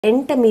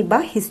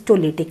Entamoeba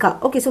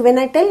histolytica. Okay, so when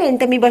I tell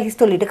Entamoeba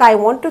histolytica, I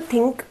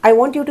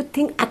want you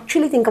to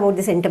actually think about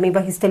this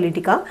Entamoeba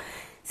histolytica.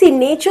 See,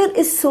 nature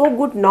is so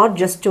good not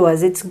just to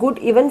us, it's good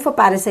even for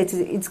parasites,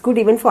 it's good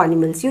even for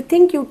animals. You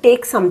think you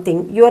take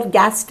something, your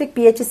gastric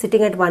pH is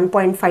sitting at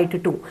 1.5 to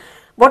 2.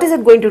 What is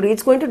it going to do?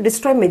 It's going to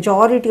destroy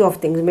majority of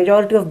things,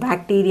 majority of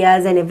bacteria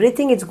and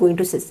everything it's going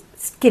to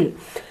kill.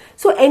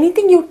 So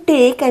anything you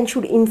take and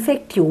should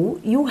infect you,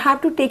 you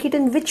have to take it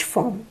in which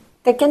form?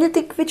 Can you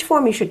think which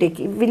form you should take?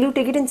 Will you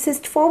take it in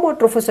cyst form or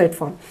trophozoite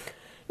form?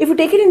 If you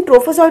take it in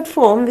trophozoite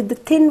form with the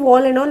thin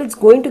wall and all, it's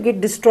going to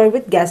get destroyed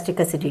with gastric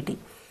acidity.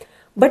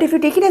 But if you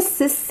take it as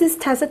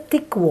cyst has a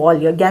thick wall,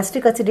 your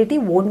gastric acidity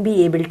won't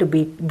be able to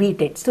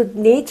beat it. So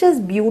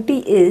nature's beauty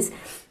is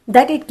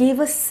that it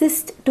gave a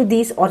cyst to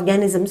these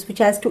organisms which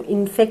has to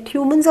infect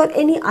humans or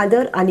any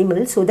other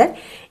animal so that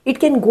it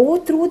can go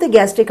through the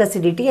gastric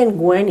acidity and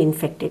go and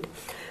infect it.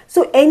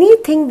 So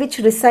anything which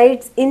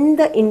resides in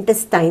the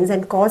intestines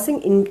and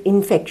causing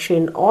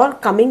infection or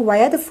coming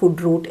via the food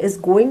route is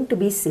going to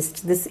be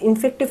cyst. This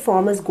infective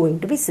form is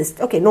going to be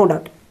cyst. Okay, no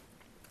doubt.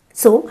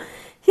 So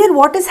here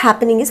what is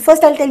happening is,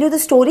 first I'll tell you the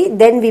story,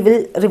 then we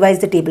will revise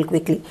the table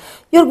quickly.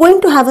 You're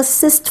going to have a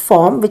cyst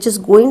form which is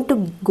going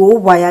to go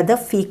via the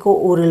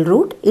feco-oral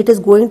route. It is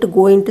going to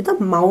go into the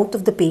mouth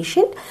of the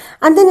patient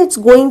and then it's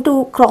going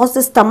to cross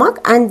the stomach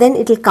and then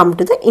it will come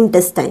to the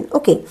intestine.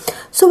 Okay,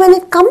 so when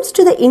it comes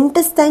to the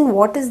intestine,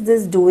 what is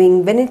this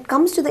doing? When it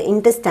comes to the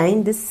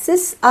intestine, the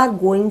cysts are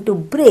going to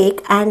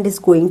break and is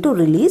going to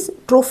release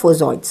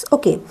trophozoites.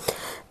 Okay.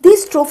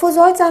 These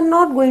trophozoites are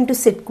not going to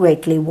sit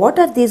quietly. What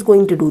are these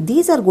going to do?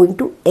 These are going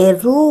to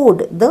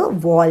erode the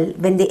wall.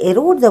 When they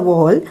erode the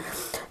wall,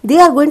 they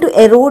are going to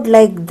erode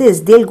like this.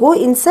 They'll go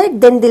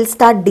inside, then they'll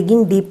start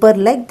digging deeper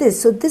like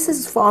this. So this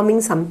is forming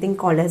something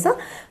called as a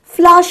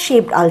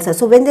flask-shaped ulcer.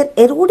 So when they're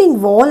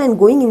eroding wall and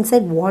going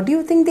inside, what do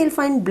you think they'll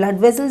find? Blood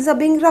vessels are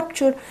being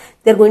ruptured.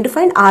 They're going to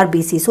find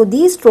RBC. So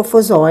these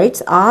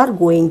trophozoites are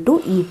going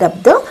to eat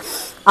up the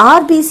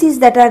RBCs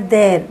that are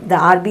there. The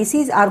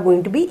RBCs are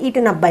going to be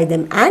eaten up by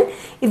them, and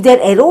if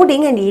they're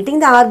eroding and eating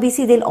the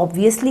RBC, they'll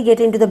obviously get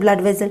into the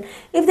blood vessel.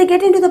 If they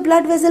get into the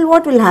blood vessel,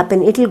 what will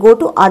happen? It will go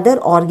to other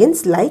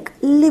organs like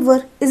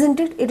liver, isn't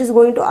it? It is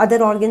going to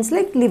other organs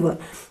like liver,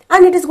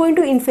 and it is going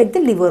to infect the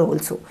liver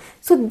also.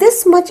 So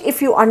this much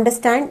if you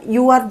understand,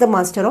 you are the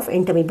master of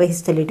Entamoeba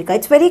histolytica.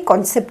 It's very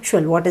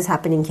conceptual what is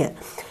happening here.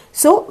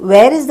 So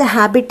where is the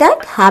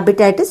habitat?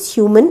 Habitat is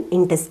human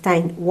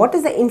intestine. What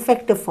is the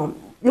infective form?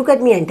 Look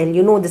at me and tell,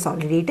 you know this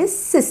already, it is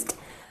cyst.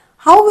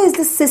 How is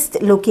the cyst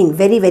looking?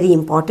 Very, very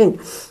important.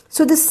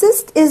 So the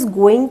cyst is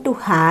going to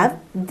have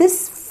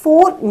this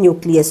 4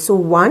 nucleus. So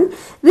one,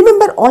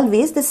 remember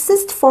always the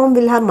cyst form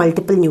will have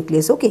multiple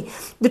nucleus. Okay,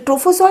 the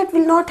trophozoite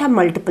will not have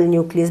multiple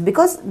nucleus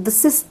because the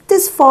cyst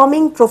is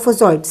forming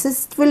trophozoite.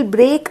 Cyst will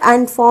break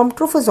and form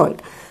trophozoite.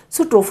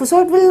 So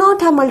trophozoite will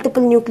not have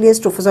multiple nucleus.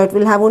 Trophozoite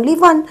will have only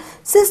one.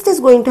 Cyst is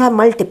going to have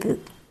multiple.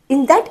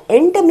 In that,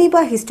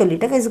 Entamoeba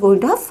histolytica is going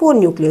to have 4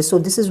 nucleus. So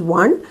this is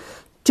 1,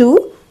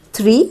 2,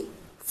 3,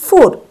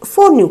 4.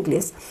 4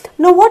 nucleus.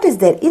 Now what is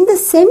there? In the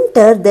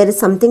center, there is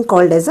something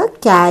called as a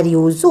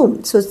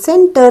karyosome. So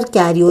center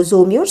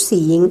karyosome you're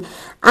seeing,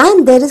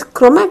 and there is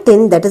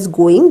chromatin that is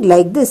going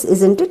like this,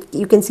 isn't it?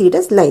 You can see it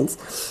as lines.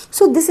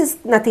 So this is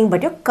nothing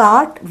but your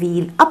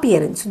cartwheel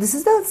appearance. So this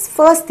is the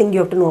first thing you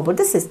have to know about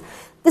the cyst.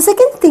 The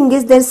second thing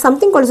is there is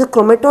something called as a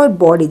chromatoid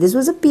body. This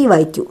was a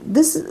PYQ.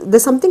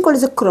 There's something called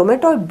as a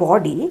chromatoid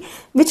body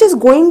which is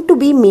going to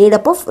be made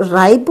up of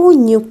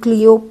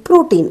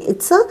ribonucleoprotein.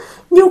 It's a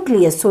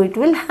nucleus, so it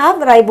will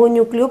have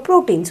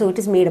ribonucleoprotein. So it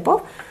is made up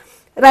of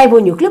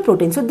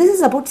ribonucleoprotein. So this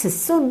is about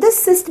cyst. So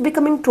this cyst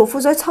becoming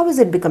trophozoites, how is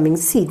it becoming?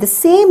 See, the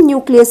same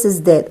nucleus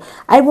is there.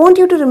 I want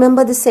you to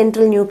remember the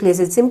central nucleus.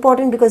 It's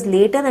important because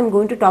later I'm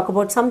going to talk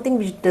about something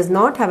which does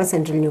not have a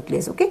central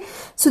nucleus. Okay,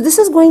 so this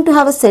is going to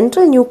have a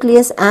central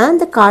nucleus and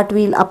the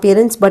cartwheel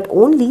appearance, but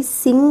only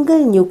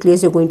single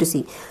nucleus you're going to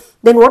see.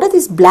 Then what are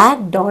these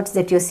black dots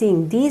that you're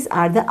seeing? These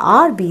are the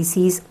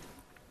RBCs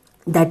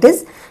that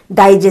is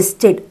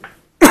digested.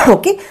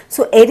 Okay,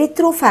 so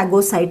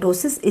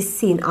erythrophagocytosis is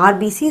seen.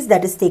 RBCs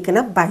that is taken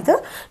up by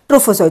the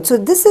trophozoite. So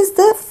this is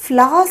the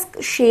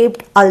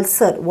flask-shaped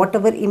ulcer.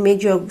 Whatever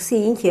image you're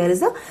seeing here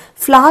is a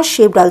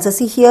flask-shaped ulcer.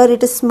 See, here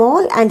it is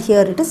small and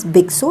here it is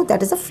big. So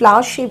that is a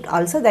flask-shaped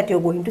ulcer that you're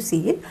going to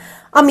see in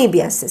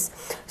amoebiasis.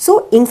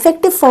 So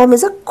infective form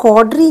is a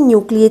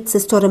quadrinucleate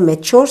cyst or a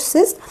mature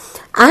cyst,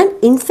 and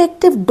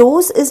infective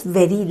dose is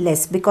very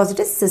less because it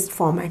is cyst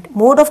format.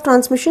 Mode of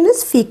transmission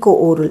is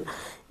feco-oral.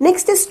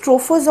 Next is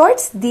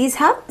trophozoites. These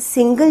have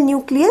single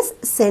nucleus,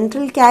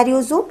 central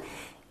karyosome,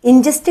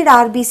 ingested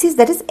RBCs,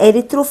 that is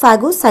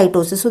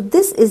erythrophagocytosis. So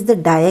this is the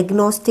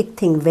diagnostic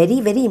thing. Very,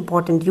 very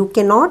important. You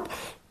cannot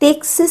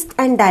take cyst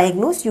and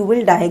diagnose. You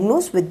will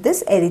diagnose with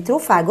this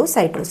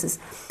erythrophagocytosis.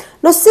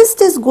 Now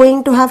cyst is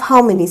going to have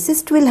how many?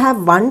 Cyst will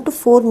have 1 to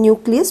 4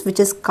 nucleus,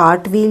 which is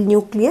cartwheel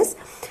nucleus.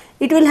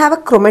 It will have a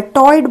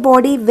chromatoid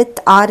body with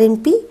R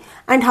and P,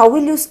 And how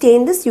will you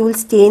stain this? You will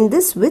stain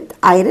this with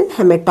iron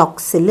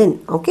hematoxylin.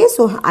 Okay,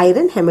 so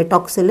iron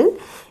hematoxylin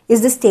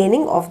is the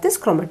staining of this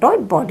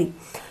chromatoid body.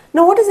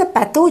 Now, what is a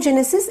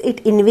pathogenesis? It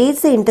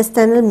invades the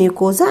intestinal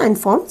mucosa and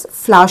forms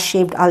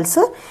flower-shaped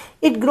ulcer.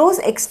 It grows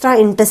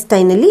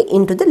extra-intestinally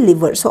into the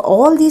liver. So,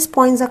 all these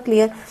points are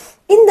clear.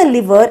 In the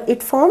liver,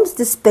 it forms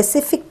this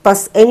specific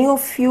pus. Any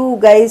of you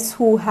guys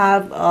who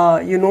have,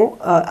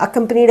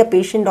 accompanied a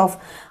patient of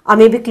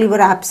amoebic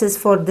liver abscess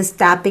for this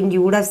tapping,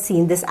 you would have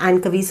seen this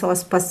anchovy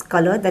sauce pus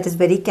color that is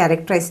very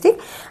characteristic.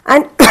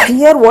 And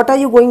here, what are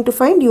you going to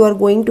find? You are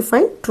going to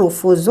find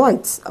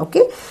trophozoites.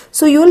 Okay,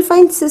 so you will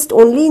find cyst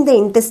only in the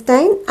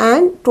intestine,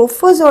 and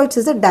trophozoites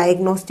is a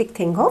diagnostic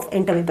thing of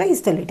entamoeba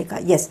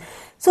histolytica. Yes.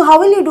 So how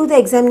will you do the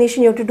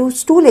examination? You have to do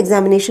stool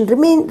examination.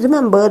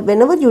 Remember,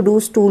 whenever you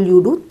do stool,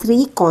 you do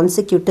 3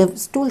 consecutive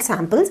stool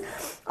samples.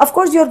 Of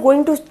course, you are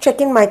going to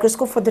check in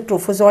microscope for the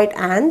trophozoite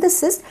and the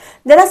cyst.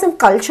 There are some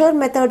culture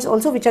methods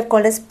also which are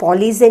called as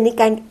polygenic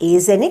and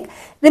azenic.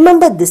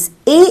 Remember this,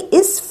 A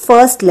is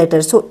first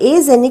letter. So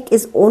azenic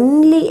is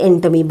only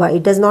entamoeba.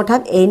 It does not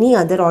have any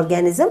other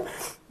organism.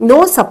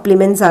 No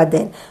supplements are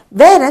there.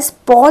 Whereas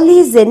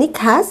polygenic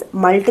has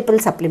multiple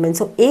supplements.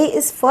 So A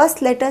is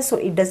first letter, so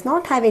it does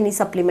not have any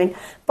supplement.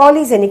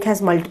 Polygenic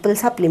has multiple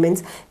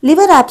supplements.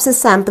 Liver abscess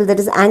sample, that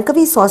is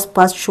anchovy sauce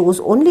pus,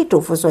 shows only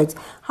trophozoites.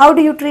 How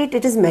do you treat?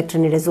 It is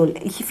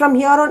metronidazole. From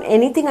here on,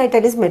 anything I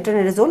tell is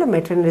metronidazole or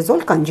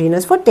metronidazole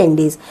congeners for 10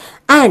 days.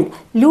 And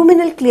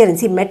luminal clearance.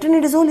 See,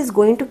 metronidazole is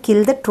going to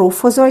kill the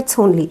trophozoites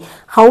only.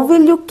 How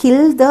will you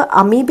kill the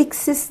amoebic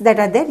cysts that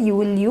are there? You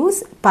will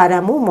use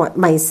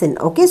paramomycin.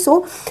 Okay,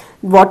 so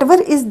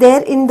whatever is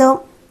there in the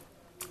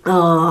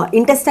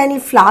intestinal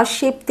flower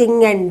shaped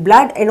thing and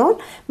blood and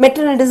all,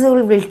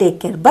 metronidazole will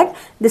take care. But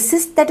the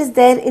cyst that is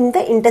there in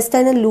the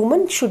intestinal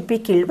lumen should be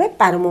killed by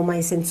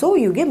paramomycin. So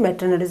you give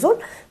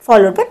metronidazole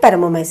followed by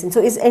paramomycin.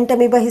 So is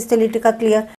entamoeba histolytica clear?